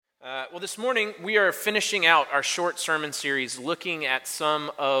This morning we are finishing out our short sermon series looking at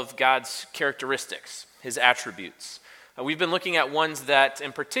some of God's characteristics, his attributes. We've been looking at ones that,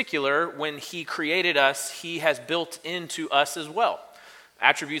 in particular, when he created us, he has built into us as well.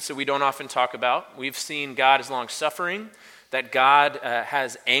 Attributes that we don't often talk about. We've seen God as long-suffering, that God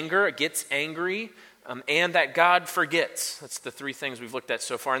has anger, gets angry, and that God forgets. That's the three things we've looked at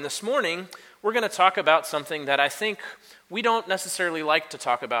so far. And this morning, we're going to talk about something that I think we don't necessarily like to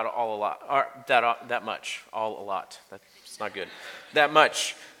talk about that much. That's not good. That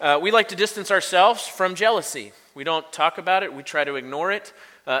much. We like to distance ourselves from jealousy. We don't talk about it. We try to ignore it.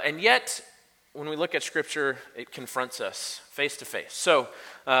 And yet, when we look at Scripture, it confronts us face to face. So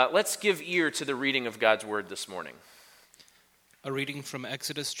let's give ear to the reading of God's Word this morning. A reading from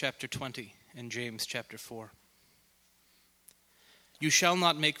Exodus chapter 20 and James chapter 4. You shall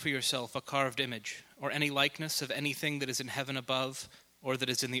not make for yourself a carved image, or any likeness of anything that is in heaven above, or that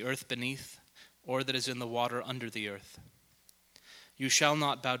is in the earth beneath, or that is in the water under the earth. You shall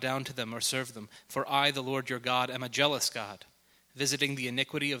not bow down to them or serve them, for I, the Lord your God, am a jealous God, visiting the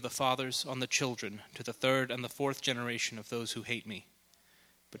iniquity of the fathers on the children to the third and the fourth generation of those who hate me,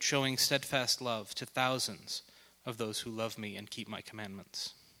 but showing steadfast love to thousands of those who love me and keep my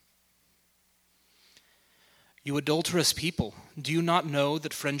commandments. You adulterous people, do you not know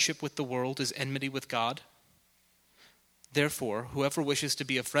that friendship with the world is enmity with God? Therefore, whoever wishes to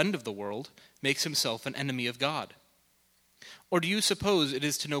be a friend of the world makes himself an enemy of God. Or do you suppose it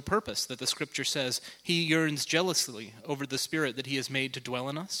is to no purpose that the Scripture says he yearns jealously over the Spirit that he has made to dwell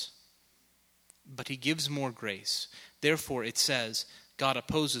in us? But he gives more grace. Therefore it says, God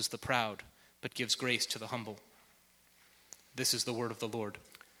opposes the proud, but gives grace to the humble. This is the word of the Lord.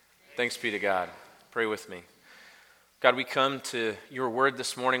 Thanks be to God. Pray with me. God, we come to your word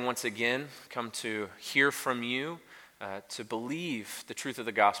this morning once again, come to hear from you, to believe the truth of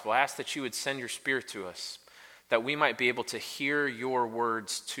the gospel. I ask that you would send your Spirit to us, that we might be able to hear your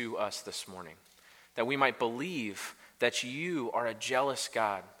words to us this morning, that we might believe that you are a jealous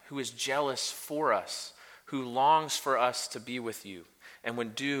God who is jealous for us, who longs for us to be with you, and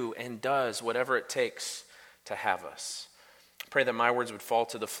would do and does whatever it takes to have us. Pray that my words would fall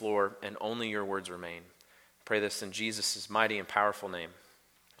to the floor and only your words remain. Pray this in Jesus' mighty and powerful name.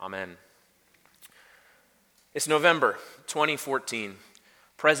 Amen. It's November 2014.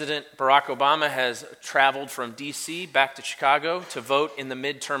 President Barack Obama has traveled from D.C. back to Chicago to vote in the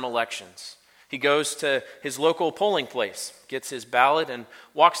midterm elections. He goes to his local polling place, gets his ballot, and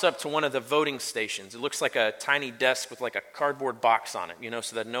walks up to one of the voting stations. It looks like a tiny desk with like a cardboard box on it,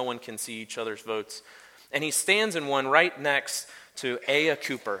 so that no one can see each other's votes. And he stands in one right next to Aya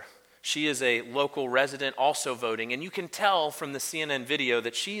Cooper. She is a local resident also voting, and you can tell from the CNN video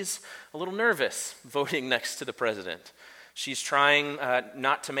that she's a little nervous voting next to the president. She's trying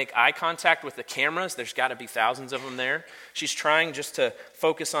not to make eye contact with the cameras. There's got to be thousands of them there. She's trying just to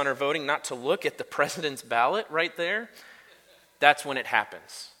focus on her voting, not to look at the president's ballot right there. That's when it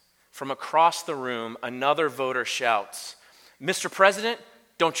happens. From across the room, another voter shouts, "Mr. President,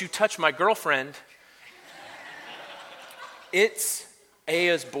 don't you touch my girlfriend." It's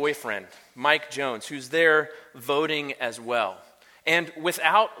Aya's boyfriend, Mike Jones, who's there voting as well. And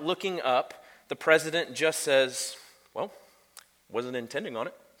without looking up, the president just says, "Well, wasn't intending on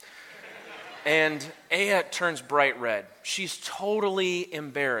it." And Aya turns bright red. She's totally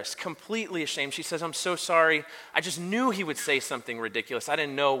embarrassed, completely ashamed. She says, "I'm so sorry. I just knew he would say something ridiculous. I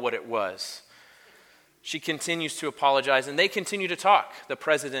didn't know what it was." She continues to apologize, and they continue to talk, the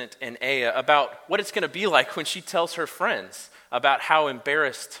president and Aya, about what it's going to be like when she tells her friends about how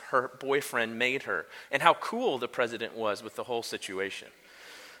embarrassed her boyfriend made her and how cool the president was with the whole situation.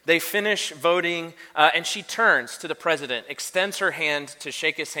 They finish voting, and she turns to the president, extends her hand to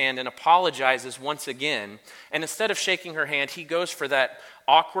shake his hand, and apologizes once again. And instead of shaking her hand, he goes for that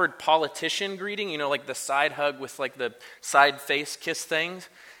awkward politician greeting, like the side hug with like the side face kiss thing.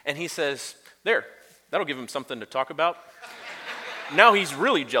 And he says, "There, that'll give him something to talk about." Now he's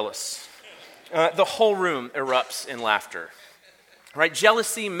really jealous. The whole room erupts in laughter. Right?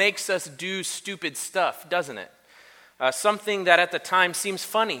 Jealousy makes us do stupid stuff, doesn't it? Something that at the time seems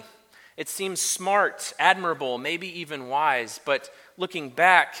funny. It seems smart, admirable, maybe even wise, but looking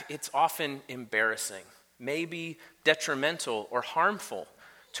back, it's often embarrassing, maybe detrimental or harmful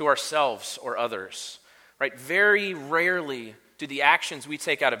to ourselves or others. Right? Very rarely do the actions we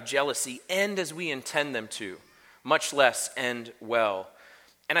take out of jealousy end as we intend them to, much less end well.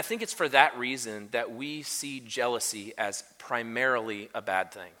 And I think it's for that reason that we see jealousy as primarily a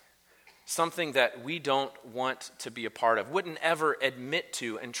bad thing. Something that we don't want to be a part of, wouldn't ever admit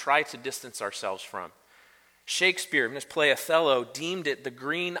to and try to distance ourselves from. Shakespeare, in his play Othello, deemed it the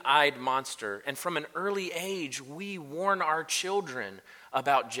green-eyed monster. And from an early age, we warn our children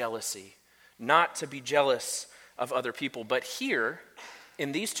about jealousy, not to be jealous of other people. But here,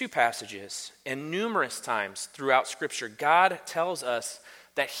 in these two passages, and numerous times throughout Scripture, God tells us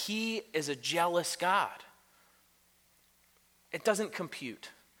that he is a jealous God. It doesn't compute.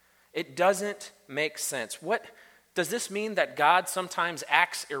 It doesn't make sense. What does this mean, that God sometimes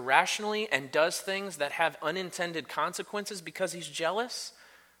acts irrationally and does things that have unintended consequences because he's jealous?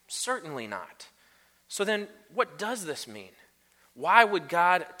 Certainly not. So then, what does this mean? Why would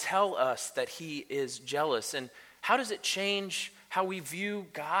God tell us that he is jealous? And how does it change how we view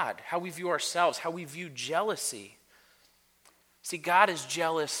God, how we view ourselves, how we view jealousy? See, God is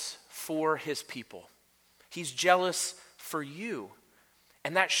jealous for his people. He's jealous for you.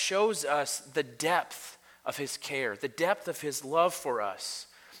 And that shows us the depth of his care, the depth of his love for us.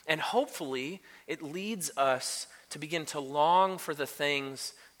 And hopefully, it leads us to begin to long for the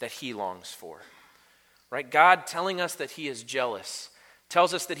things that he longs for. Right? God telling us that he is jealous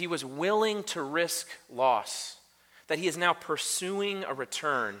tells us that he was willing to risk loss, that he is now pursuing a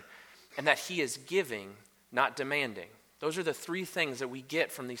return, and that he is giving, not demanding. Those are the three things that we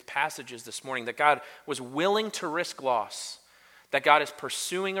get from these passages this morning: that God was willing to risk loss, that God is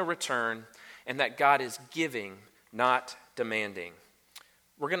pursuing a return, and that God is giving, not demanding.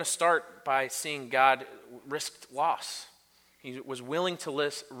 We're going to start by seeing God risked loss. He was willing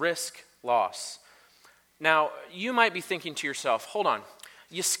to risk loss. Now, you might be thinking to yourself, hold on,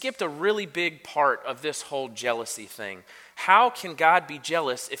 you skipped a really big part of this whole jealousy thing. How can God be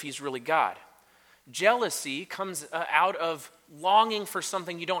jealous if he's really God? Jealousy comes out of longing for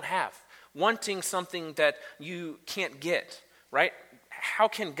something you don't have, wanting something that you can't get, right? How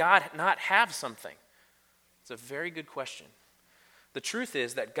can God not have something? It's a very good question. The truth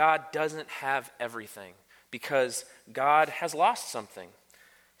is that God doesn't have everything because God has lost something.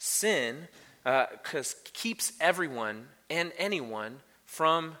 Sin keeps everyone and anyone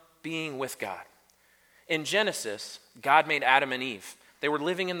from being with God. In Genesis, God made Adam and Eve. They were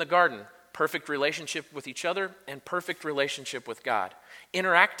living in the garden, perfect relationship with each other and perfect relationship with God,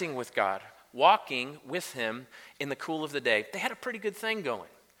 interacting with God, walking with him in the cool of the day. They had a pretty good thing going.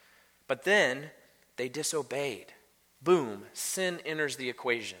 But then they disobeyed. Boom, sin enters the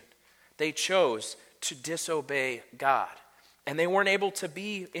equation. They chose to disobey God. And they weren't able to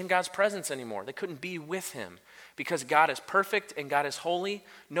be in God's presence anymore. They couldn't be with him because God is perfect and God is holy.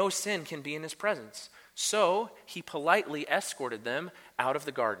 No sin can be in his presence. So he politely escorted them out of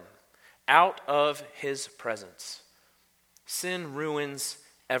the garden, out of his presence. Sin ruins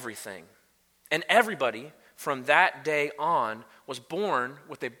everything. And everybody from that day on was born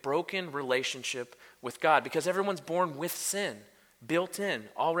with a broken relationship with God because everyone's born with sin, built in,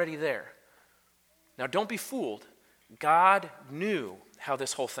 already there. Now don't be fooled. God knew how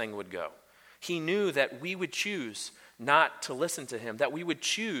this whole thing would go. He knew that we would choose not to listen to him, that we would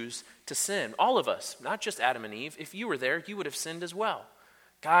choose to sin. All of us, not just Adam and Eve. If you were there, you would have sinned as well.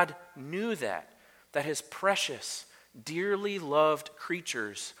 God knew that his precious, dearly loved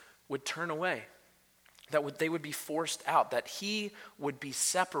creatures would turn away, that they would be forced out, that he would be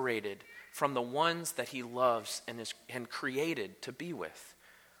separated from the ones that he loves and created to be with,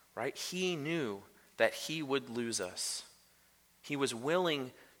 right? He knew that he would lose us. He was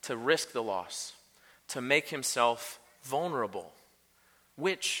willing to risk the loss, to make himself vulnerable,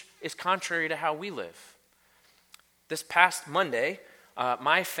 which is contrary to how we live. This past Monday,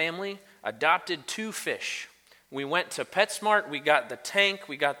 my family adopted 2 fish. We went to PetSmart, we got the tank,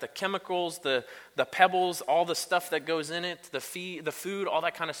 we got the chemicals, the pebbles, all the stuff that goes in it, the food, all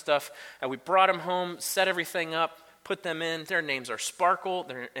that kind of stuff. And we brought them home, set everything up, put them in. Their names are Sparkle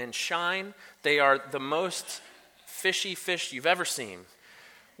and Shine. They are the most fishy fish you've ever seen.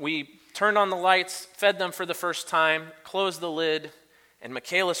 We turned on the lights, fed them for the first time, closed the lid, and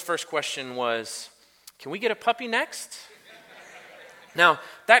Michaela's first question was, can we get a puppy next? Now,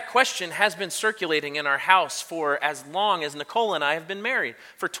 that question has been circulating in our house for as long as Nicole and I have been married.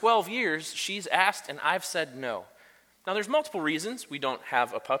 For 12 years, she's asked, and I've said no. Now, there's multiple reasons we don't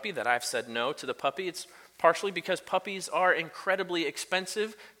have a puppy that I've said no to the puppy. It's partially because puppies are incredibly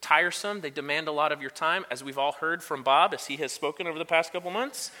expensive, tiresome. They demand a lot of your time, as we've all heard from Bob, as he has spoken over the past couple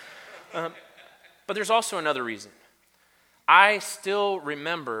months. But there's also another reason. I still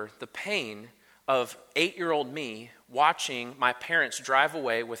remember the pain of 8-year-old me watching my parents drive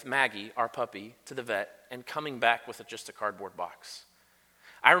away with Maggie, our puppy, to the vet and coming back with just a cardboard box.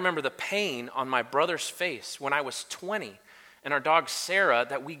 I remember the pain on my brother's face when I was 20 and our dog Sarah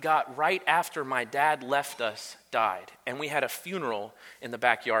that we got right after my dad left us died, and we had a funeral in the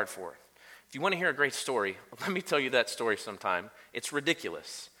backyard for it. If you want to hear a great story, let me tell you that story sometime. It's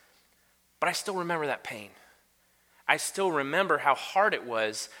ridiculous. But I still remember that pain. I still remember how hard it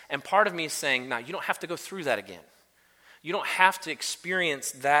was, and part of me is saying, no, you don't have to go through that again. You don't have to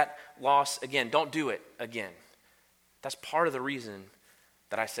experience that loss again. Don't do it again. That's part of the reason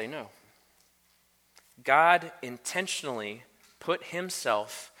that I say no. God intentionally put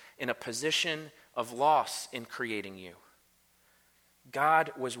himself in a position of loss in creating you.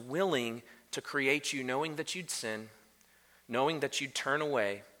 God was willing to create you knowing that you'd sin, knowing that you'd turn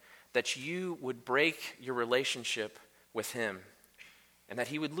away, that you would break your relationship with him, and that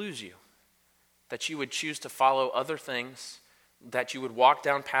he would lose you, that you would choose to follow other things, that you would walk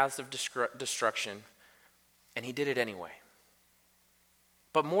down paths of destruction, and he did it anyway.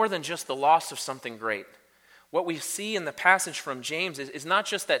 But more than just the loss of something great, what we see in the passage from James is not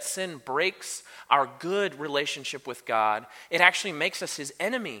just that sin breaks our good relationship with God, it actually makes us his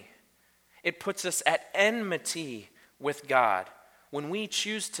enemy. It puts us at enmity with God. When we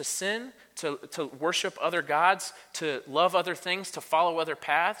choose to sin, to worship other gods, to love other things, to follow other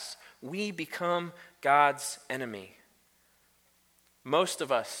paths, we become God's enemy. Most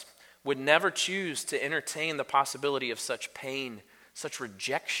of us would never choose to entertain the possibility of such pain, such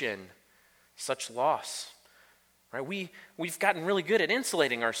rejection, such loss. Right? We've gotten really good at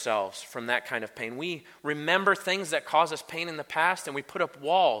insulating ourselves from that kind of pain. We remember things that cause us pain in the past, and we put up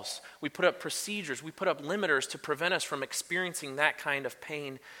walls, we put up procedures, we put up limiters to prevent us from experiencing that kind of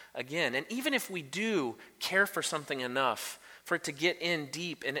pain again. And even if we do care for something enough for it to get in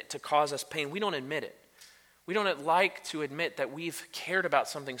deep and it to cause us pain, we don't admit it. We don't like to admit that we've cared about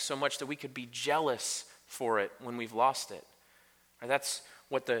something so much that we could be jealous for it when we've lost it. Right? That's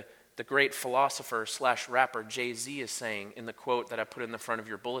what the great philosopher / rapper Jay-Z is saying in the quote that I put in the front of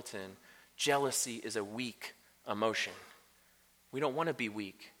your bulletin. Jealousy is a weak emotion. We don't want to be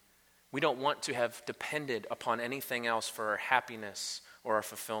weak. We don't want to have depended upon anything else for our happiness or our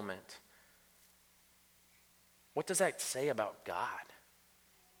fulfillment. What does that say about God?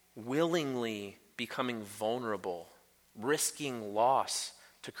 Willingly becoming vulnerable, risking loss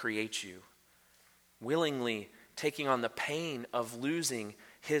to create you. Willingly taking on the pain of losing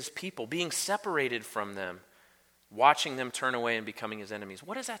his people, being separated from them, watching them turn away and becoming his enemies.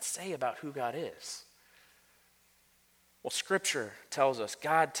 What does that say about who God is? Well, Scripture tells us,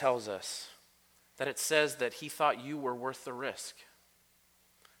 God tells us, that it says that he thought you were worth the risk.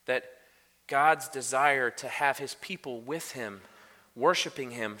 That God's desire to have his people with him,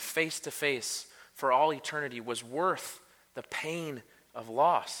 worshiping him face to face for all eternity was worth the pain of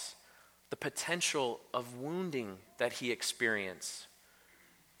loss, the potential of wounding that he experienced.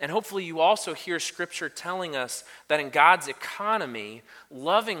 And hopefully you also hear Scripture telling us that in God's economy,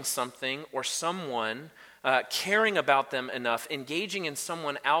 loving something or someone, caring about them enough, engaging in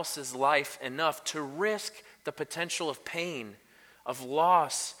someone else's life enough to risk the potential of pain, of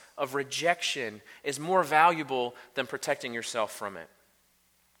loss, of rejection is more valuable than protecting yourself from it.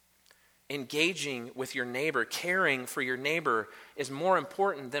 Engaging with your neighbor, caring for your neighbor is more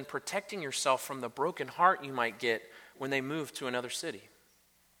important than protecting yourself from the broken heart you might get when they move to another city,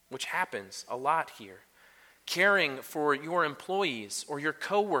 which happens a lot here. Caring for your employees or your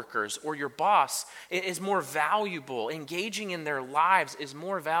coworkers or your boss is more valuable. Engaging in their lives is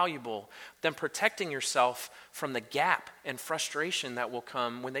more valuable than protecting yourself from the gap and frustration that will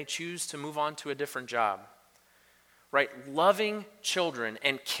come when they choose to move on to a different job. Right? Loving children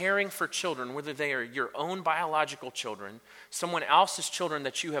and caring for children, whether they are your own biological children, someone else's children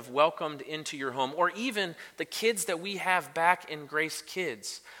that you have welcomed into your home, or even the kids that we have back in Grace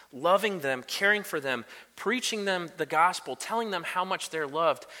Kids, loving them, caring for them, preaching them the gospel, telling them how much they're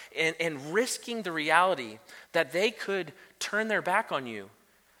loved, and risking the reality that they could turn their back on you.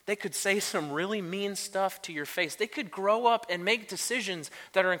 They could say some really mean stuff to your face. They could grow up and make decisions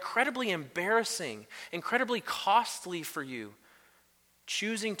that are incredibly embarrassing, incredibly costly for you.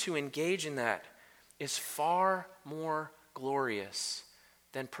 Choosing to engage in that is far more glorious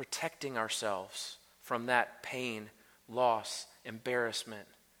than protecting ourselves from that pain, loss, embarrassment,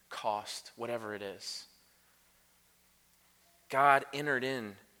 cost, whatever it is. God entered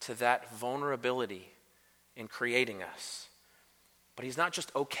into that vulnerability in creating us. But he's not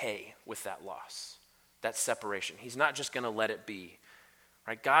just okay with that loss, that separation. He's not just going to let it be.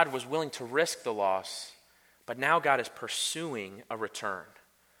 Right? God was willing to risk the loss, but now God is pursuing a return.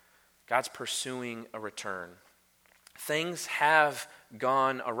 God's pursuing a return. Things have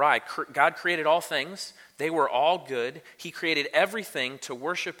gone awry. God created all things. They were all good. He created everything to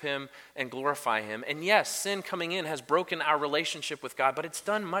worship him and glorify him. And yes, sin coming in has broken our relationship with God, but it's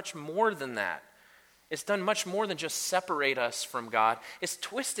done much more than that. It's done much more than just separate us from God. It's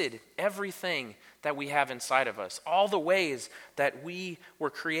twisted everything that we have inside of us, all the ways that we were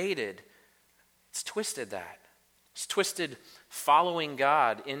created. It's twisted that. It's twisted following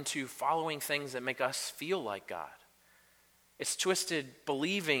God into following things that make us feel like God. It's twisted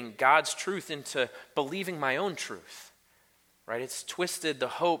believing God's truth into believing my own truth, right? It's twisted the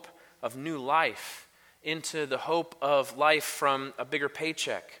hope of new life into the hope of life from a bigger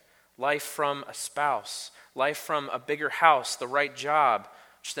paycheck, life from a spouse, life from a bigger house, the right job,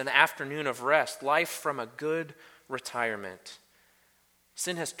 just an afternoon of rest, life from a good retirement.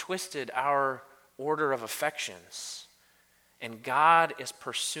 Sin has twisted our order of affections, and God is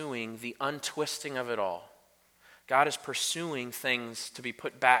pursuing the untwisting of it all. God is pursuing things to be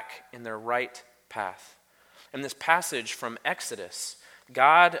put back in their right path. In this passage from Exodus,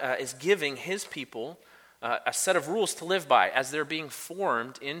 God is giving his people a set of rules to live by as they're being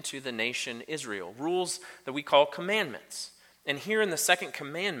formed into the nation Israel, rules that we call commandments. And here in the second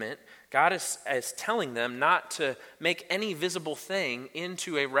commandment, God is telling them not to make any visible thing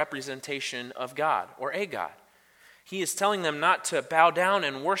into a representation of God or a God. He is telling them not to bow down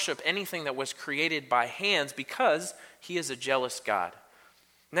and worship anything that was created by hands because he is a jealous God.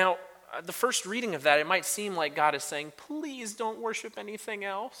 Now, the first reading of that, it might seem like God is saying, please don't worship anything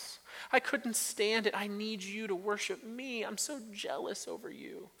else. I couldn't stand it. I need you to worship me. I'm so jealous over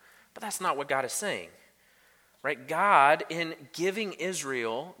you. But that's not what God is saying, right? God, in giving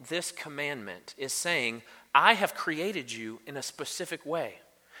Israel this commandment, is saying, I have created you in a specific way,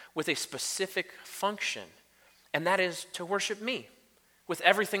 with a specific function, and that is to worship me with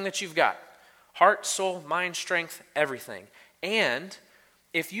everything that you've got. Heart, soul, mind, strength, everything. And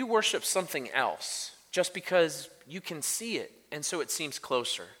if you worship something else, just because you can see it, and so it seems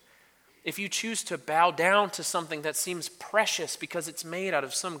closer, if you choose to bow down to something that seems precious because it's made out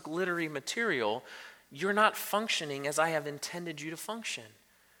of some glittery material, you're not functioning as I have intended you to function.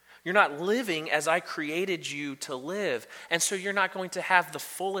 You're not living as I created you to live, and so you're not going to have the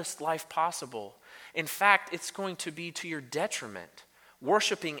fullest life possible. In fact, it's going to be to your detriment.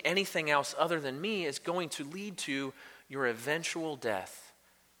 Worshiping anything else other than me is going to lead to your eventual death.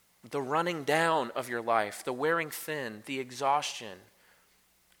 The running down of your life, the wearing thin, the exhaustion.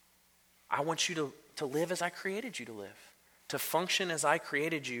 I want you to live as I created you to live, to function as I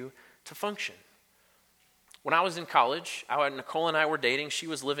created you to function. When I was in college, Nicole and I were dating. She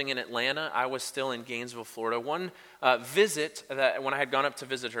was living in Atlanta. I was still in Gainesville, Florida. One visit, when I had gone up to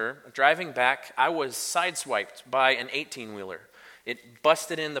visit her, driving back, I was sideswiped by an 18-wheeler. It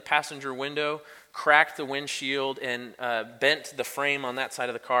busted in the passenger window, cracked the windshield, and bent the frame on that side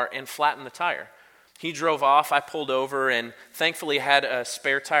of the car and flattened the tire. He drove off, I pulled over, and thankfully had a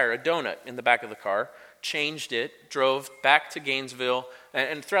spare tire, a donut, in the back of the car, changed it, drove back to Gainesville,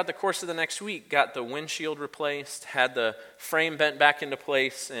 and throughout the course of the next week, got the windshield replaced, had the frame bent back into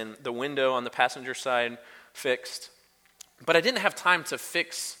place, and the window on the passenger side fixed. But I didn't have time to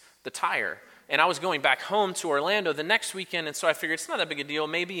fix the tire. And I was going back home to Orlando the next weekend, and so I figured it's not that big a deal.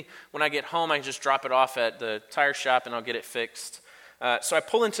 Maybe when I get home, I can just drop it off at the tire shop and I'll get it fixed. So I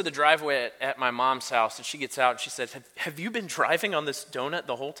pull into the driveway at my mom's house, and she gets out and she says, have you been driving on this donut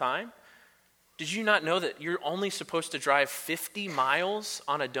the whole time? Did you not know that you're only supposed to drive 50 miles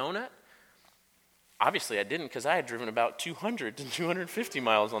on a donut? Obviously I didn't, because I had driven about 200 to 250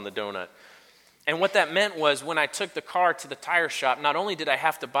 miles on the donut. And what that meant was when I took the car to the tire shop, not only did I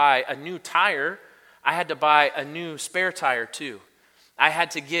have to buy a new tire, I had to buy a new spare tire too. I had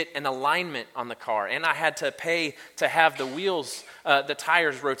to get an alignment on the car, and I had to pay to have the wheels, the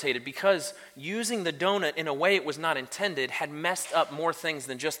tires rotated, because using the donut in a way it was not intended had messed up more things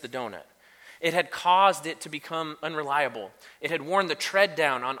than just the donut. It had caused it to become unreliable. It had worn the tread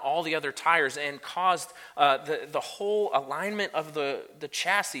down on all the other tires and caused the whole alignment of the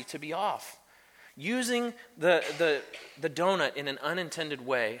chassis to be off. Using the donut in an unintended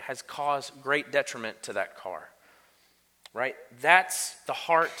way has caused great detriment to that car, right? That's the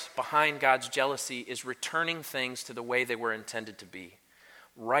heart behind God's jealousy, is returning things to the way they were intended to be.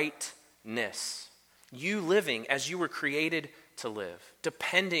 Rightness. You living as you were created to live,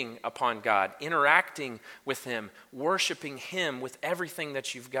 depending upon God, interacting with Him, worshiping Him with everything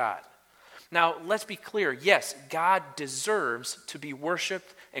that you've got. Now, let's be clear. Yes, God deserves to be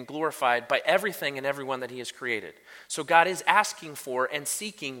worshiped and glorified by everything and everyone that He has created. So God is asking for and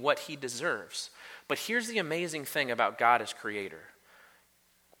seeking what He deserves. But here's the amazing thing about God as creator.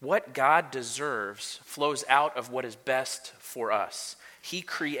 What God deserves flows out of what is best for us. He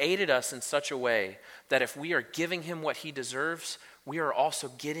created us in such a way that if we are giving Him what He deserves, we are also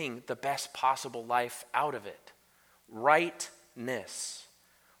getting the best possible life out of it. Rightness.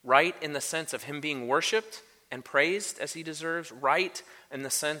 Right in the sense of him being worshiped and praised as he deserves. Right in the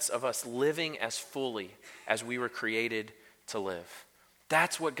sense of us living as fully as we were created to live.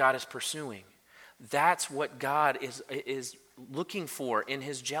 That's what God is pursuing. That's what God is looking for in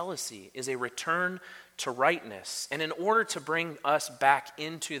his jealousy, is a return to rightness. And in order to bring us back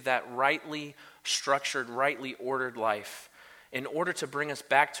into that rightly structured, rightly ordered life, in order to bring us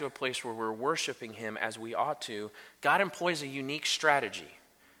back to a place where we're worshiping him as we ought to, God employs a unique strategy.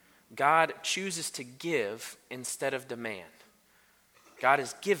 God chooses to give instead of demand. God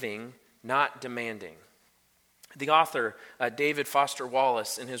is giving, not demanding. The author, David Foster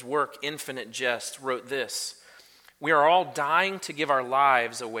Wallace, in his work Infinite Jest, wrote this: "We are all dying to give our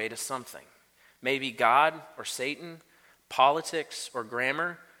lives away to something. Maybe God or Satan, politics or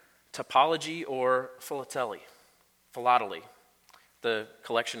grammar, topology or philately, the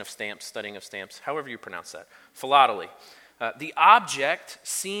collection of stamps, studying of stamps, however you pronounce that, philately. The object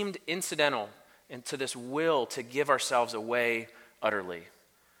seemed incidental to this will to give ourselves away utterly."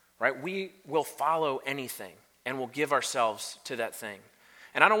 Right? We will follow anything and will give ourselves to that thing.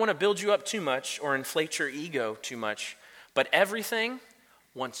 And I don't want to build you up too much or inflate your ego too much, but everything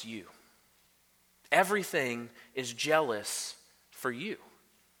wants you. Everything is jealous for you.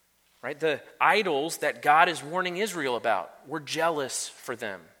 Right? The idols that God is warning Israel about, we're jealous for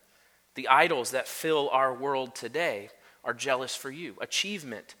them. The idols that fill our world today are jealous for you.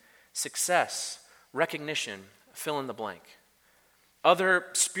 Achievement, success, recognition, fill in the blank. Other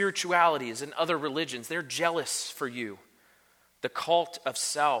spiritualities and other religions, they're jealous for you. The cult of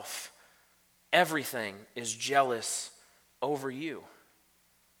self, everything is jealous over you.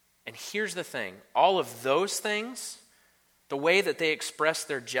 And here's the thing, all of those things, the way that they express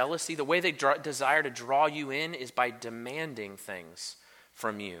their jealousy, the way they desire to draw you in is by demanding things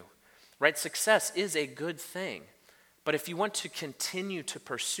from you. Right? Success is a good thing. But if you want to continue to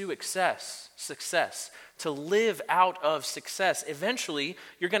pursue success, to live out of success, eventually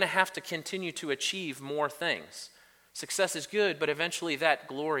you're going to have to continue to achieve more things. Success is good, but eventually that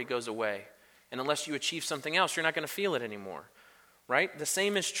glory goes away. And unless you achieve something else, you're not going to feel it anymore. Right? The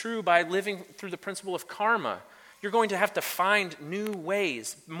same is true by living through the principle of karma. You're going to have to find new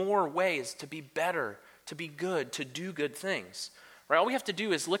ways, more ways to be better, to be good, to do good things. Right? All we have to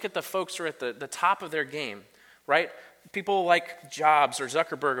do is look at the folks who are at the top of their game. Right? People like Jobs or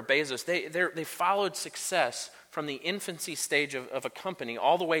Zuckerberg or Bezos, they followed success from the infancy stage of a company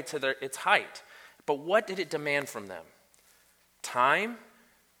all the way to its height. But what did it demand from them? Time,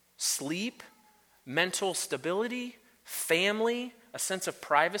 sleep, mental stability, family, a sense of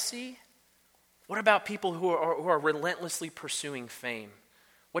privacy? What about people who are relentlessly pursuing fame?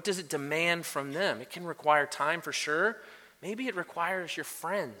 What does it demand from them? It can require time for sure. Maybe it requires your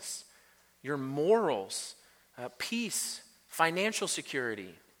friends, your morals, peace, financial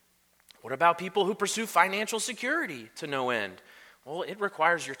security. What about people who pursue financial security to no end? Well, it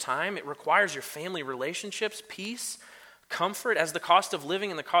requires your time. It requires your family relationships, peace, comfort. As the cost of living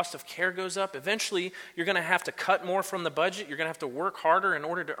and the cost of care goes up, eventually you're going to have to cut more from the budget. You're going to have to work harder in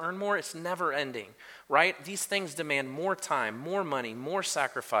order to earn more. It's never ending, right? These things demand more time, more money, more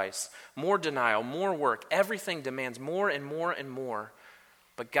sacrifice, more denial, more work. Everything demands more and more and more.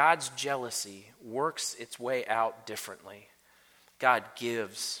 But God's jealousy works its way out differently. God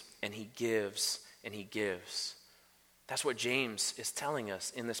gives, and he gives, and he gives. That's what James is telling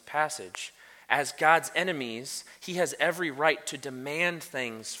us in this passage. As God's enemies, he has every right to demand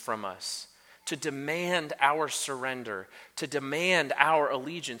things from us, to demand our surrender, to demand our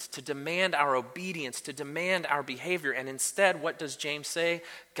allegiance, to demand our obedience, to demand our behavior. And instead, what does James say?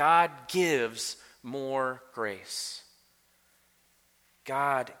 God gives more grace.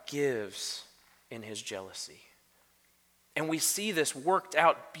 God gives in his jealousy. And we see this worked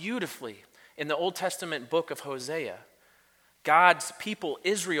out beautifully in the Old Testament book of Hosea. God's people,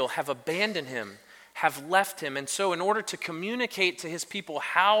 Israel, have abandoned him, have left him. And so in order to communicate to his people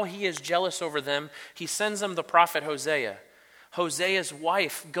how he is jealous over them, he sends them the prophet Hosea. Hosea's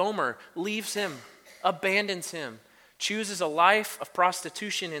wife, Gomer, leaves him, abandons him, chooses a life of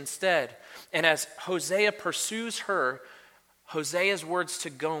prostitution instead. And as Hosea pursues her, Hosea's words to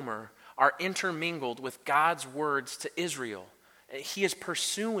Gomer are intermingled with God's words to Israel. He is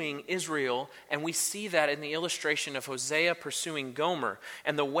pursuing Israel, and we see that in the illustration of Hosea pursuing Gomer.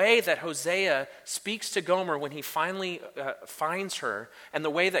 And the way that Hosea speaks to Gomer when he finally finds her, and the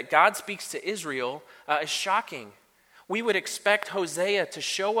way that God speaks to Israel is shocking. We would expect Hosea to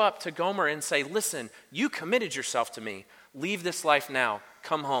show up to Gomer and say, listen, you committed yourself to me. Leave this life now.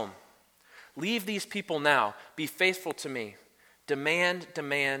 Come home. Leave these people now. Be faithful to me. Demand,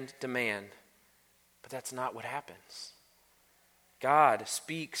 demand, demand. But that's not what happens. God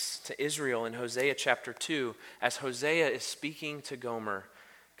speaks to Israel in Hosea chapter 2. As Hosea is speaking to Gomer,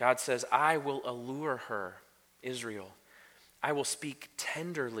 God says, I will allure her, Israel. I will speak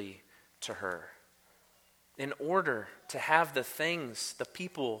tenderly to her in order to have the things, the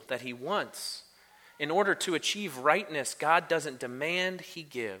people that he wants. In order to achieve rightness, God doesn't demand, he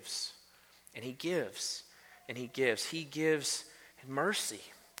gives. And he gives, and he gives. He gives mercy.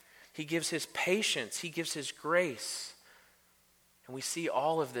 He gives his patience. He gives his grace. And we see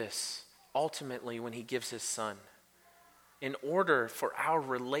all of this ultimately when he gives his son. In order for our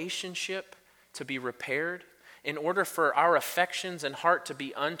relationship to be repaired, in order for our affections and heart to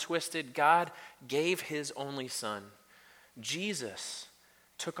be untwisted, God gave his only son. Jesus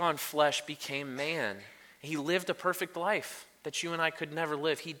took on flesh, became man. He lived a perfect life that you and I could never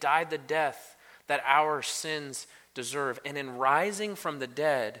live. He died the death that our sins deserve. And in rising from the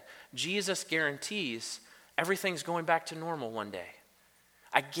dead, Jesus guarantees everything's going back to normal one day.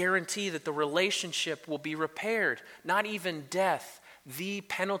 I guarantee that the relationship will be repaired. Not even death, the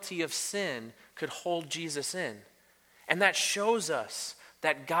penalty of sin, could hold Jesus in. And that shows us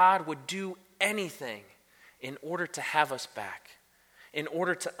that God would do anything in order to have us back, in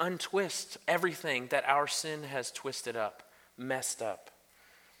order to untwist everything that our sin has twisted up, messed up.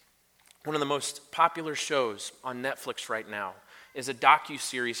 One of the most popular shows on Netflix right now is a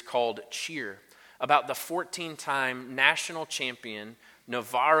docuseries called Cheer, about the 14-time national champion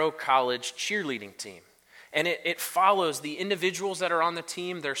Navarro College cheerleading team. And it follows the individuals that are on the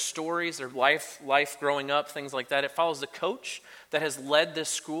team, their stories, their life growing up, things like that. It follows the coach that has led this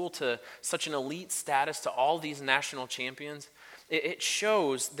school to such an elite status, to all these national champions. It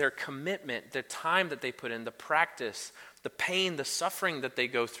shows their commitment, the time that they put in, the practice, the pain, the suffering that they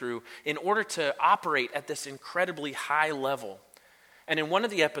go through in order to operate at this incredibly high level. And in one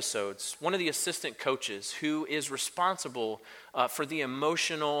of the episodes, one of the assistant coaches who is responsible for the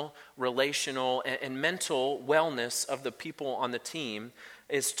emotional, relational, and mental wellness of the people on the team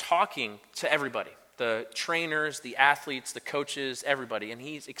is talking to everybody, the trainers, the athletes, the coaches, everybody. And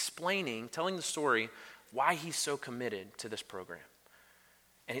he's explaining, telling the story, why he's so committed to this program.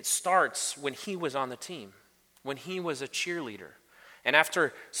 And it starts when he was on the team, when he was a cheerleader. And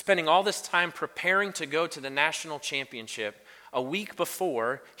after spending all this time preparing to go to the national championship, a week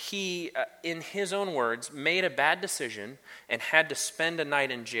before, he, in his own words, made a bad decision and had to spend a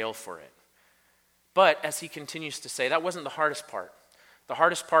night in jail for it. But, as he continues to say, that wasn't the hardest part. The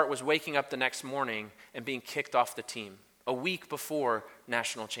hardest part was waking up the next morning and being kicked off the team, a week before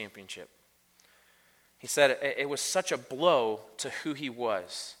national championship. He said it was such a blow to who he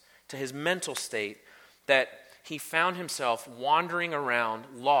was, to his mental state, that he found himself wandering around,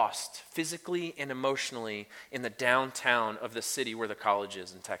 lost physically and emotionally in the downtown of the city where the college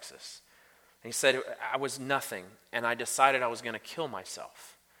is in Texas. And he said, I was nothing, and I decided I was going to kill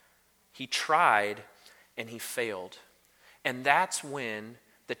myself. He tried, and he failed. And that's when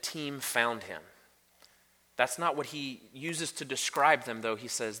the team found him. That's not what he uses to describe them, though. He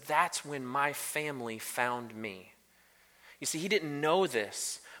says, that's when my family found me. You see, he didn't know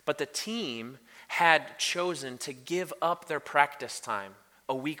this, but the team had chosen to give up their practice time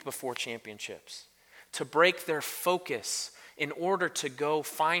a week before championships, to break their focus in order to go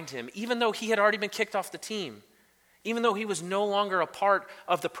find him, even though he had already been kicked off the team. Even though he was no longer a part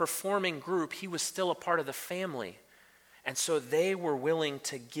of the performing group, he was still a part of the family. And so they were willing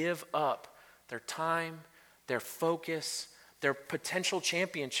to give up their time, their focus, their potential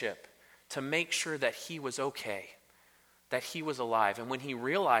championship to make sure that he was okay, that he was alive. And when he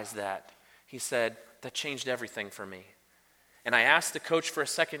realized that, he said, that changed everything for me. And I asked the coach for a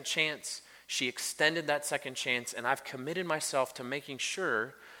second chance. She extended that second chance, and I've committed myself to making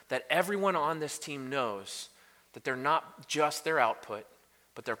sure that everyone on this team knows that they're not just their output,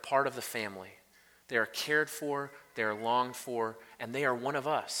 but they're part of the family. They are cared for, they are longed for, and they are one of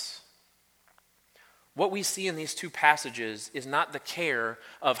us. What we see in these two passages is not the care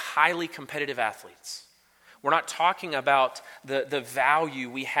of highly competitive athletes. We're not talking about the value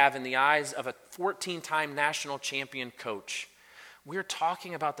we have in the eyes of a 14-time national champion coach. We're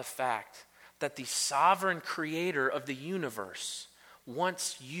talking about the fact that the sovereign creator of the universe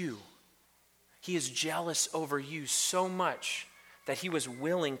wants you. He is jealous over you so much that he was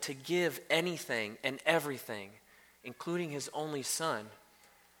willing to give anything and everything, including his only son,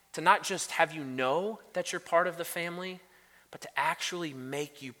 to not just have you know that you're part of the family, but to actually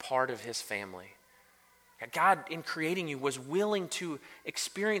make you part of his family. God, in creating you, was willing to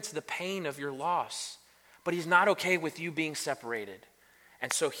experience the pain of your loss, but he's not okay with you being separated.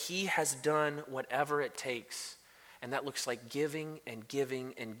 And so he has done whatever it takes, and that looks like giving and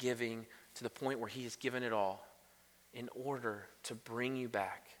giving and giving to the point where he has given it all. in order to bring you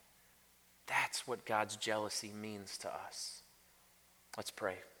back. That's what God's jealousy means to us. Let's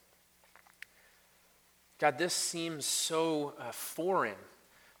pray. God, this seems so foreign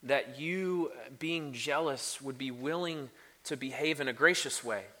that you, being jealous, would be willing to behave in a gracious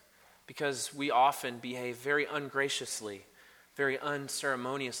way, because we often behave very ungraciously, very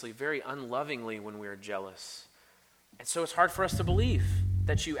unceremoniously, very unlovingly when we are jealous. And so it's hard for us to believe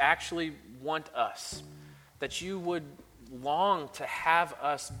that you actually want us, that you would long to have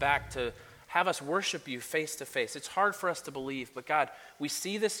us back, to have us worship you face to face. It's hard for us to believe, but God, we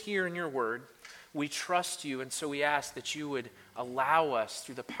see this here in your word. We trust you, and so we ask that you would allow us,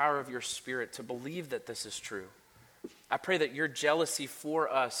 through the power of your Spirit, to believe that this is true. I pray that your jealousy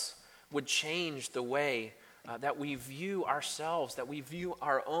for us would change the way that we view ourselves, that we view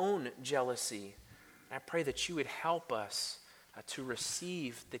our own jealousy. And I pray that you would help us to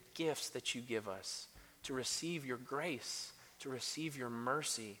receive the gifts that you give us, to receive your grace, to receive your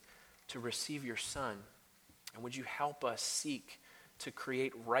mercy, to receive your Son. And would you help us seek to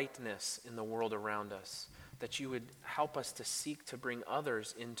create rightness in the world around us, that you would help us to seek to bring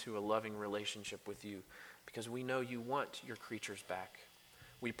others into a loving relationship with you, because we know you want your creatures back.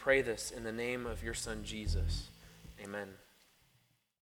 We pray this in the name of your Son, Jesus. Amen.